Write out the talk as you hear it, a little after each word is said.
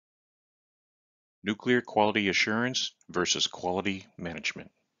Nuclear quality assurance versus quality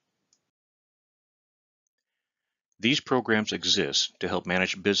management. These programs exist to help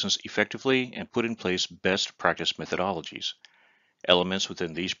manage business effectively and put in place best practice methodologies. Elements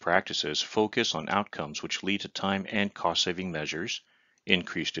within these practices focus on outcomes which lead to time and cost-saving measures,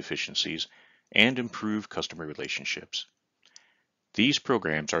 increased efficiencies, and improved customer relationships. These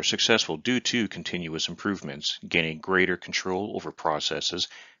programs are successful due to continuous improvements, gaining greater control over processes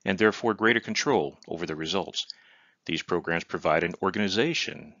and therefore greater control over the results. These programs provide an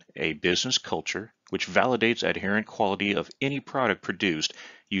organization a business culture which validates adherent quality of any product produced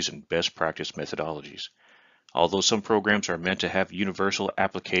using best practice methodologies. Although some programs are meant to have universal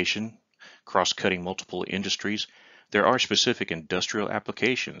application, cross-cutting multiple industries, there are specific industrial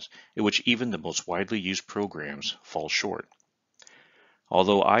applications in which even the most widely used programs fall short.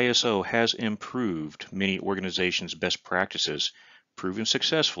 Although ISO has improved many organizations' best practices, proven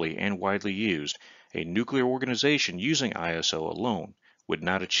successfully and widely used, a nuclear organization using ISO alone would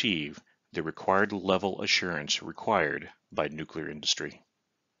not achieve the required level assurance required by nuclear industry.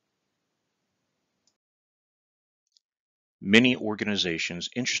 Many organizations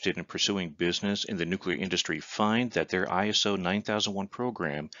interested in pursuing business in the nuclear industry find that their ISO 9001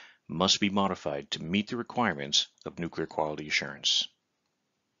 program must be modified to meet the requirements of nuclear quality assurance.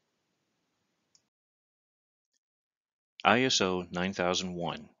 ISO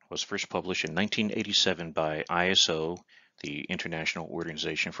 9001 was first published in 1987 by ISO, the International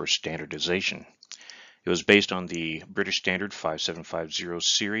Organization for Standardization. It was based on the British Standard 5750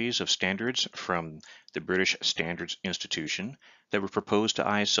 series of standards from the British Standards Institution that were proposed to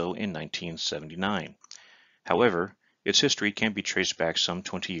ISO in 1979. However, its history can be traced back some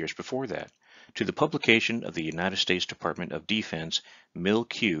 20 years before that, to the publication of the United States Department of Defense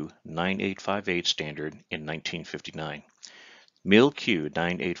MIL-Q 9858 standard in 1959. MIL-Q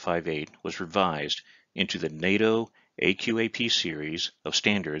 9858 was revised into the NATO AQAP series of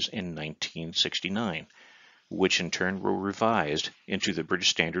standards in 1969, which in turn were revised into the British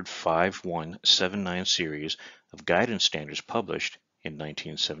Standard 5179 series of guidance standards published in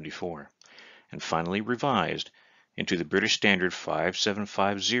 1974, and finally revised into the British Standard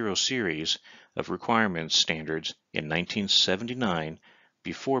 5750 series of requirements standards in 1979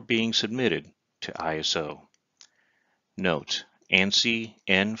 before being submitted to ISO. Note: ANSI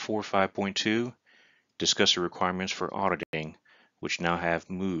N45.2 discuss the requirements for auditing, which now have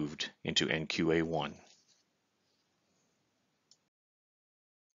moved into NQA1.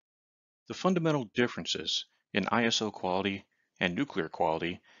 The fundamental differences in ISO quality and nuclear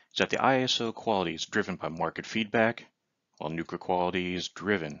quality is that the ISO quality is driven by market feedback, while nuclear quality is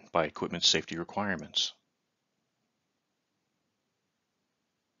driven by equipment safety requirements.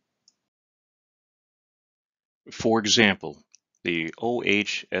 For example, the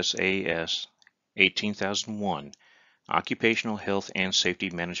OHSAS 18001 Occupational Health and Safety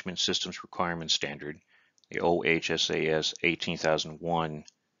Management Systems Requirement Standard, the OHSAS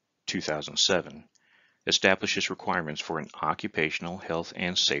 18001-2007, establishes requirements for an occupational health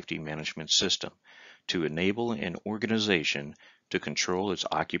and safety management system to enable an organization to control its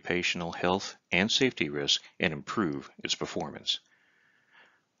occupational health and safety risk and improve its performance.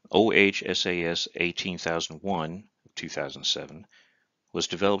 OHSAS 18001-2007 was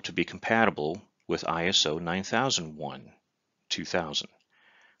developed to be compatible with ISO 9001-2000,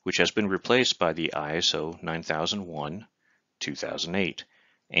 which has been replaced by the ISO 9001-2008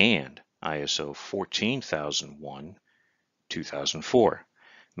 and ISO 14001-2004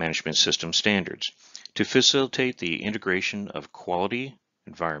 management system standards to facilitate the integration of quality,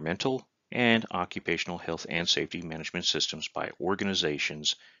 environmental, and occupational health and safety management systems by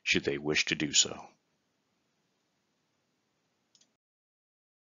organizations should they wish to do so.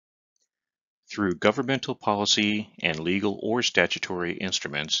 Through governmental policy and legal or statutory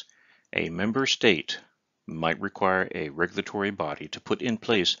instruments, a member state might require a regulatory body to put in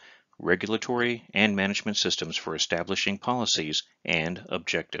place regulatory and management systems for establishing policies and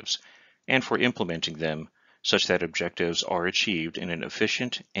objectives, and for implementing them such that objectives are achieved in an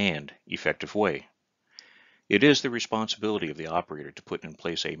efficient and effective way. It is the responsibility of the operator to put in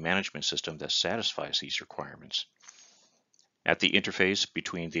place a management system that satisfies these requirements. At the interface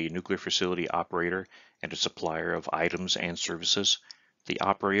between the nuclear facility operator and a supplier of items and services, the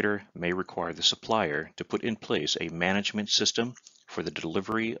operator may require the supplier to put in place a management system for the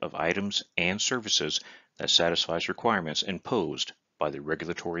delivery of items and services that satisfies requirements imposed by the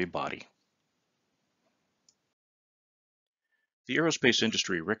regulatory body. The aerospace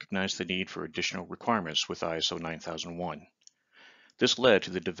industry recognized the need for additional requirements with ISO 9001. This led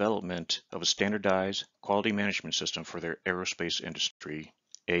to the development of a standardized quality management system for their aerospace industry,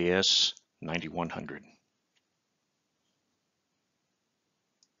 AS 9100.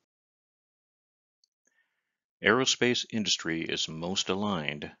 Aerospace industry is most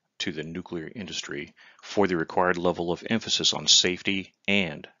aligned to the nuclear industry for the required level of emphasis on safety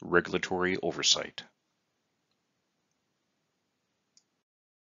and regulatory oversight.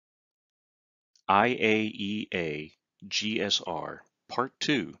 IAEA GSR Part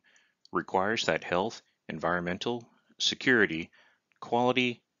 2 requires that health, environmental, security,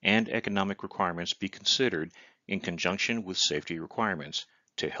 quality, and economic requirements be considered in conjunction with safety requirements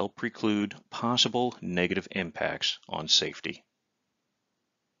to help preclude possible negative impacts on safety.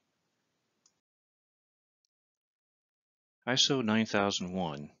 ISO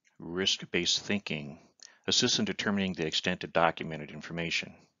 9001 Risk-Based Thinking assists in determining the extent of documented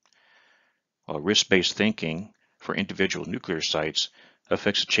information. While risk-based thinking for individual nuclear sites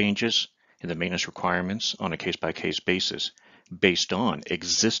affects changes in the maintenance requirements on a case-by-case basis based on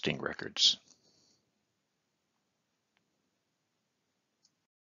existing records.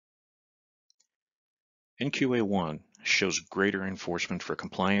 NQA-1 shows greater enforcement for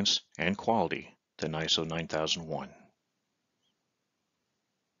compliance and quality than ISO 9001.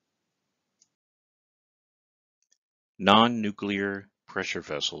 Non-nuclear pressure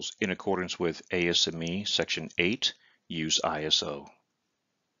vessels in accordance with ASME Section 8 use ISO.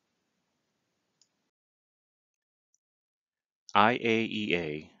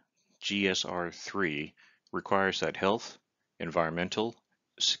 IAEA GSR 3 requires that health, environmental,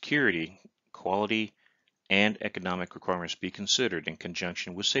 security, quality, and economic requirements be considered in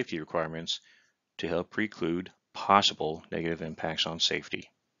conjunction with safety requirements to help preclude possible negative impacts on safety.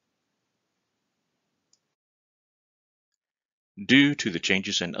 Due to the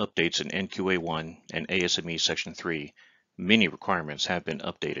changes and updates in NQA-1 and ASME Section 3, many requirements have been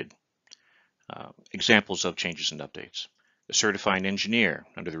updated. Examples of changes and updates. The certifying engineer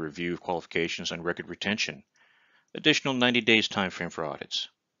under the review of qualifications and record retention. Additional 90 days time frame for audits.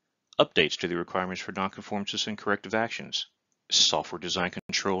 Updates to the requirements for nonconformances and corrective actions. Software design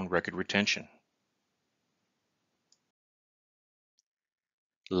control and record retention.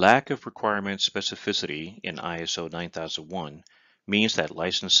 Lack of requirement specificity in ISO 9001 means that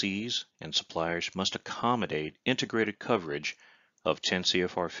licensees and suppliers must accommodate integrated coverage of 10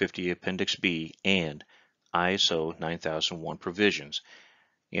 CFR 50 Appendix B and ISO 9001 provisions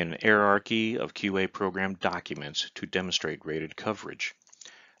in an hierarchy of QA program documents to demonstrate rated coverage.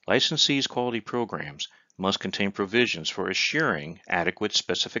 Licensees' quality programs must contain provisions for assuring adequate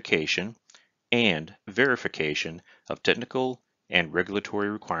specification and verification of technical and regulatory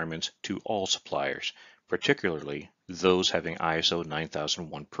requirements to all suppliers, particularly those having ISO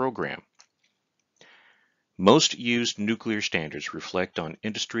 9001 program. Most used nuclear standards reflect on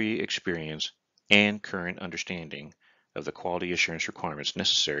industry experience and current understanding of the quality assurance requirements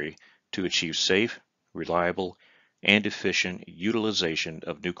necessary to achieve safe, reliable, and efficient utilization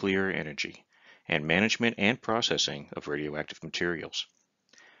of nuclear energy and management and processing of radioactive materials.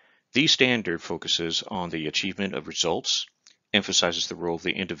 These standard focuses on the achievement of results, emphasizes the role of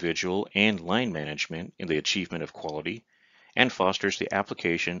the individual and line management in the achievement of quality, and fosters the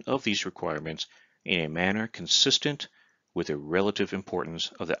application of these requirements in a manner consistent with the relative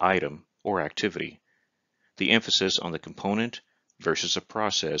importance of the item or activity. The emphasis on the component versus a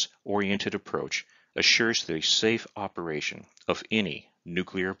process-oriented approach assures the safe operation of any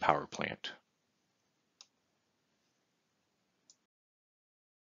nuclear power plant.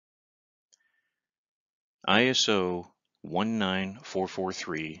 ISO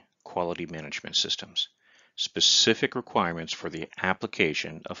 19443 Quality Management Systems. Specific requirements for the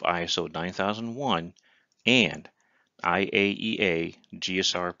application of ISO 9001 and IAEA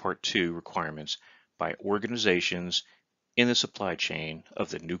GSR Part 2 requirements by organizations in the supply chain of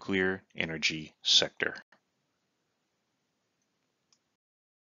the nuclear energy sector.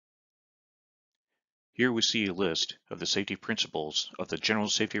 Here we see a list of the safety principles of the general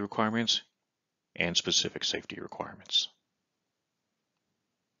safety requirements and specific safety requirements.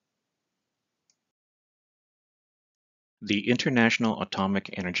 The International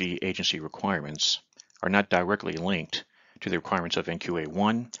Atomic Energy Agency requirements are not directly linked to the requirements of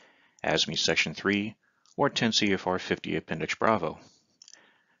NQA-1, ASME Section 3, or 10 CFR 50 Appendix Bravo.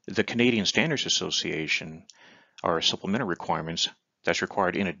 The Canadian Standards Association are supplementary requirements that's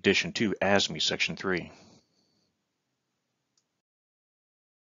required in addition to ASME Section 3.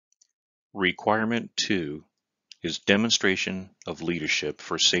 Requirement 2 is demonstration of leadership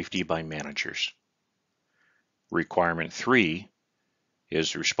for safety by managers. Requirement 3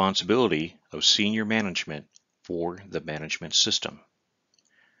 is responsibility of senior management for the management system.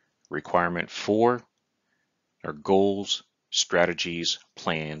 Requirement 4 are goals, strategies,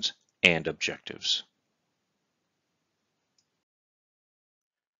 plans, and objectives.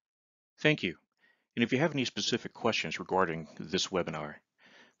 Thank you. And if you have any specific questions regarding this webinar,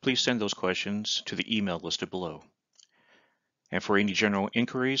 please send those questions to the email listed below. And for any general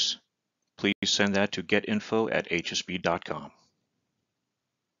inquiries, please send that to getinfo@hsb.com.